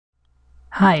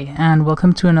Hi, and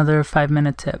welcome to another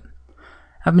 5-minute tip.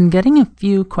 I've been getting a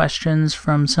few questions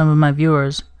from some of my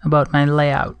viewers about my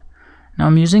layout. Now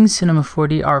I'm using Cinema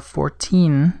 4D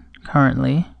R14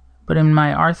 currently, but in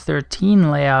my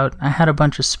R13 layout I had a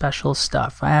bunch of special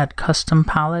stuff. I had custom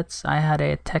palettes, I had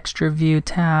a texture view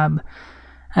tab,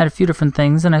 I had a few different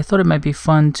things, and I thought it might be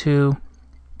fun to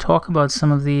talk about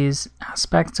some of these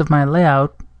aspects of my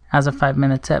layout as a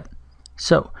 5-minute tip.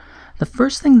 So the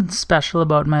first thing that's special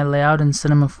about my layout in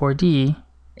Cinema 4D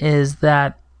is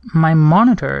that my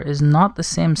monitor is not the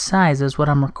same size as what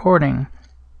I'm recording,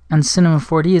 and Cinema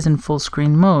 4D is in full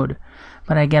screen mode,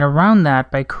 but I get around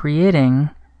that by creating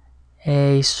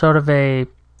a sort of a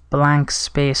blank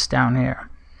space down here.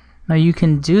 Now you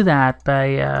can do that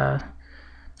by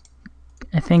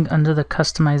I think under the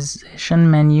customization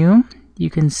menu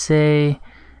you can say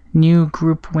new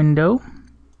group window.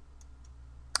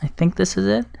 I think this is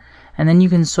it. And then you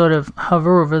can sort of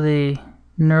hover over the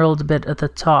knurled bit at the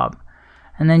top,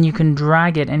 and then you can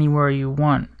drag it anywhere you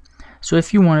want. So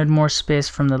if you wanted more space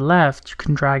from the left, you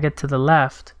can drag it to the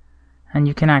left, and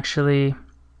you can actually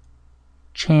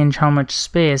change how much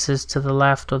space is to the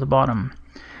left or the bottom.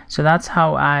 So that's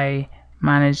how I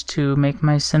managed to make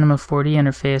my Cinema 4D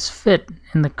interface fit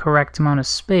in the correct amount of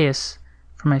space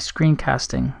for my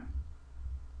screencasting.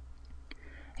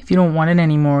 If you don't want it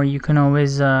anymore, you can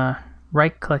always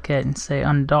right click it and say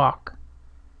undock,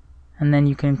 and then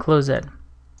you can close it.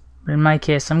 But in my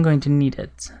case I'm going to need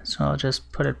it, so I'll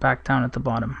just put it back down at the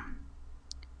bottom.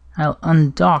 I'll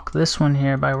undock this one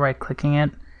here by right clicking it,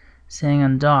 saying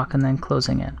undock, and then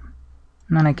closing it,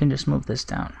 and then I can just move this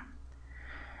down.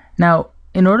 Now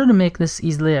in order to make this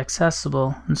easily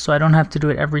accessible, and so I don't have to do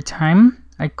it every time,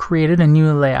 I created a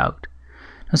new layout.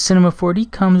 Now, Cinema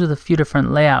 4D comes with a few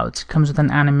different layouts. It comes with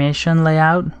an animation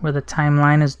layout where the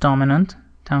timeline is dominant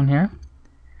down here.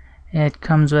 It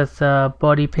comes with a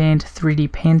body paint 3D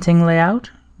painting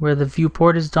layout where the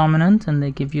viewport is dominant and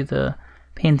they give you the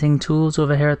painting tools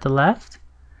over here at the left,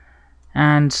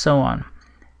 and so on.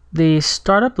 The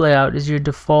startup layout is your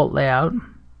default layout,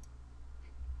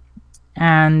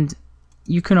 and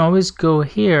you can always go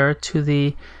here to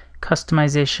the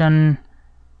customization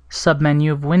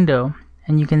submenu of window,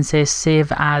 and you can say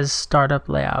save as startup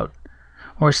layout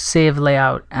or save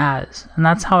layout as, and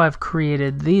that's how I've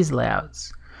created these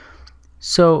layouts.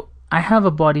 So I have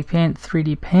a body paint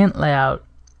 3D paint layout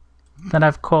that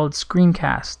I've called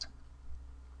screencast.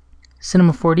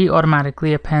 Cinema 4D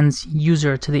automatically appends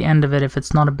user to the end of it if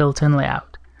it's not a built-in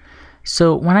layout.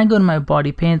 So when I go to my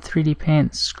body paint 3D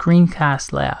paint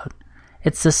screencast layout,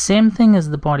 it's the same thing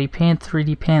as the body paint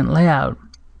 3D paint layout,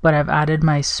 but I've added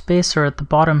my spacer at the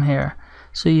bottom here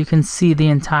so you can see the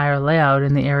entire layout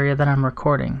in the area that I'm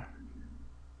recording.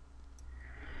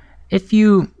 If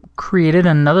you created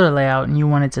another layout and you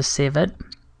wanted to save it,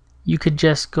 you could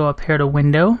just go up here to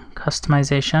Window,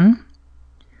 Customization,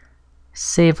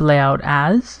 Save Layout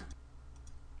As,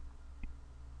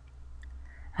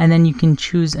 and then you can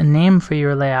choose a name for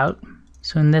your layout.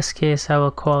 So in this case I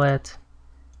will call it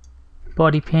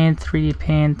Body Paint 3D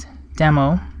Paint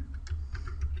Demo.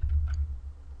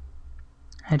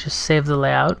 I just save the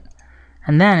layout,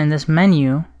 and then in this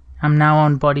menu I'm now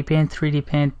on Body Paint 3D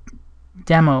Paint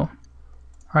Demo,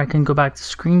 or I can go back to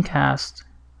Screencast,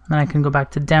 and then I can go back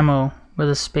to Demo where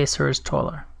the spacer is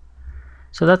taller.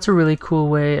 So that's a really cool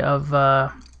way of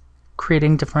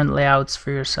creating different layouts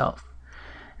for yourself.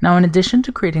 Now in addition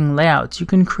to creating layouts, you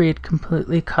can create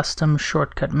completely custom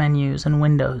shortcut menus and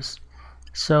windows.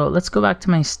 So let's go back to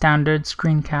my standard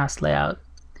screencast layout,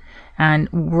 and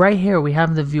right here we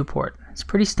have the viewport. It's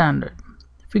pretty standard.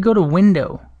 If we go to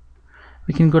Window,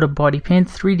 we can go to Body Paint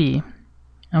 3D,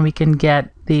 and we can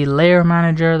get the Layer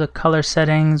Manager, the color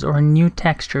settings, or a new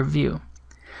texture view.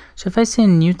 So if I say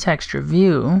new texture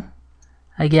view,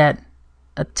 I get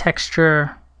a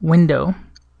texture window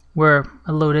where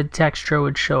a loaded texture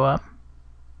would show up.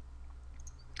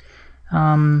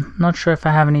 Not sure if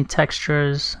I have any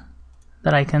textures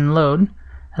that I can load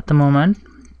at the moment,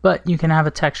 but you can have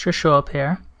a texture show up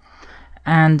here.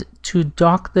 And to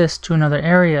dock this to another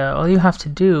area, all you have to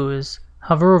do is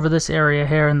hover over this area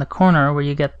here in the corner where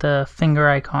you get the finger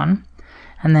icon,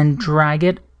 and then drag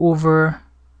it over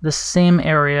the same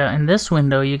area in this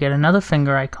window. You get another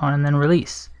finger icon, and then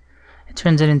release. It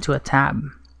turns it into a tab.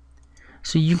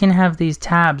 So you can have these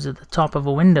tabs at the top of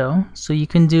a window, so you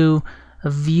can do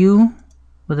a view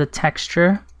with a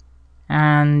texture,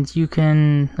 and you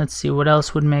can, let's see, what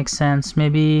else would make sense?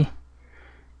 Maybe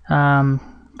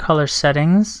color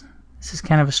settings. This is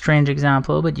kind of a strange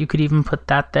example, but you could even put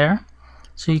that there.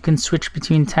 So you can switch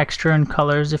between texture and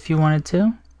colors if you wanted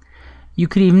to. You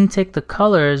could even take the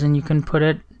colors and you can put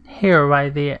it here by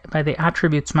the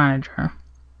Attributes Manager.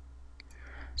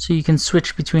 So you can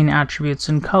switch between attributes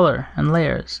and color and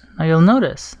layers. Now you'll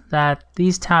notice that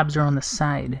these tabs are on the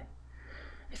side.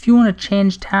 If you want to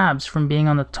change tabs from being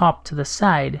on the top to the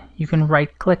side, you can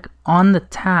right-click on the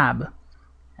tab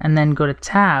and then go to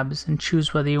Tabs and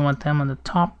choose whether you want them on the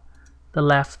top, the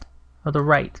left, or the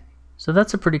right. So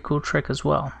that's a pretty cool trick as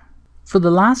well. For the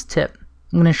last tip,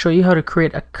 I'm going to show you how to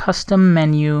create a custom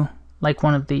menu like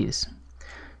one of these.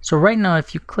 So right now,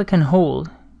 if you click and hold,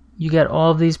 you get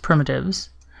all of these primitives.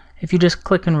 If you just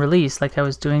click and release like I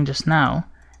was doing just now,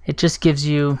 it just gives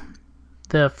you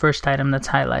the first item that's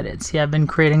highlighted. See, I've been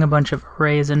creating a bunch of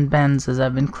arrays and bends as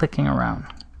I've been clicking around.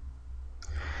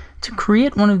 To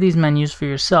create one of these menus for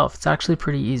yourself, it's actually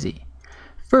pretty easy.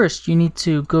 First, you need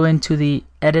to go into the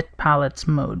Edit Palettes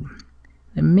mode.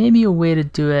 There may be a way to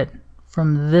do it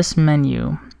from this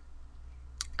menu,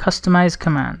 Customize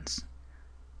Commands.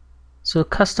 So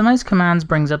Customize Commands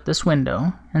brings up this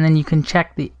window, and then you can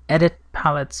check the Edit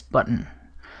Palettes button.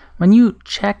 When you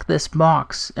check this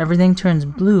box, everything turns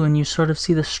blue and you sort of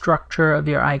see the structure of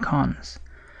your icons.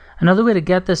 Another way to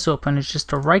get this open is just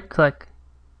to right-click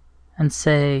and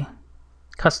say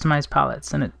Customize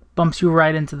Palettes, and it bumps you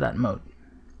right into that mode.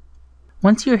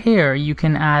 Once you're here, you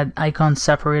can add icon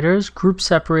separators, group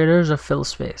separators, or fill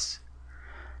space.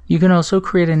 You can also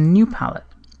create a new palette.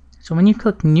 So when you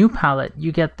click New Palette,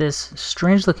 you get this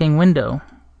strange looking window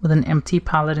with an empty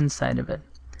palette inside of it.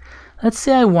 Let's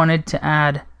say I wanted to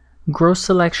add Grow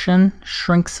Selection,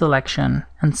 Shrink Selection,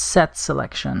 and Set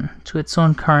Selection to its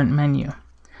own current menu.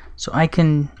 So I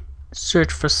can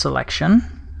search for Selection,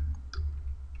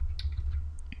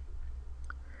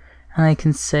 and I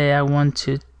can say I want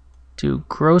to do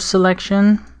Grow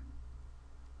Selection.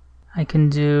 I can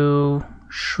do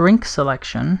Shrink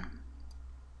Selection.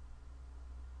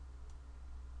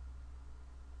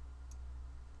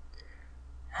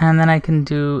 And then I can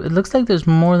do, it looks like there's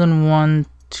more than one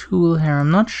tool here. I'm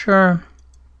not sure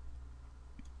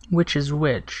which is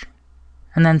which.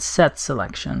 And then Set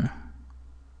Selection.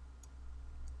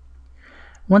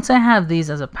 Once I have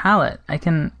these as a palette, I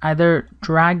can either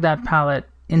drag that palette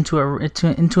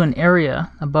into an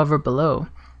area above or below.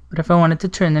 But if I wanted to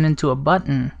turn it into a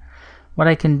button, what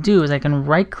I can do is I can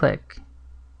right-click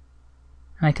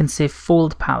and I can say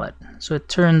Fold Palette. So it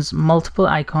turns multiple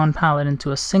icon palette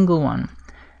into a single one.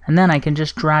 And then I can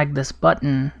just drag this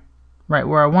button right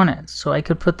where I want it. So I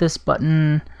could put this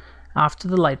button after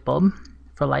the light bulb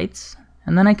for lights,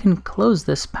 and then I can close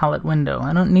this palette window.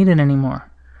 I don't need it anymore.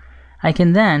 I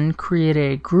can then create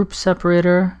a group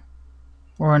separator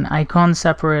or an icon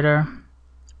separator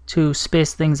to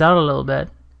space things out a little bit.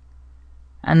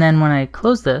 And then when I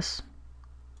close this,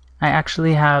 I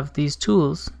actually have these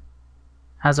tools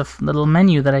as a little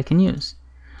menu that I can use.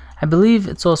 I believe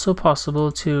it's also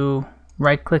possible to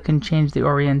right-click and change the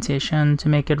orientation to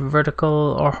make it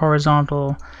vertical or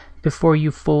horizontal before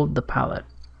you fold the palette.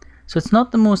 So it's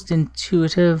not the most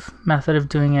intuitive method of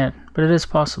doing it, but it is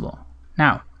possible.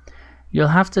 Now, you'll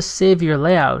have to save your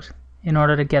layout in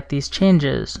order to get these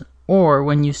changes, or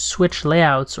when you switch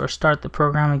layouts or start the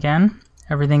program again,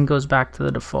 everything goes back to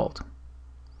the default.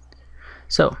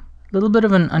 So, a little bit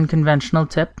of an unconventional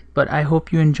tip, but I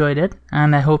hope you enjoyed it,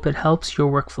 and I hope it helps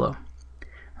your workflow.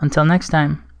 Until next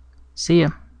time. See ya.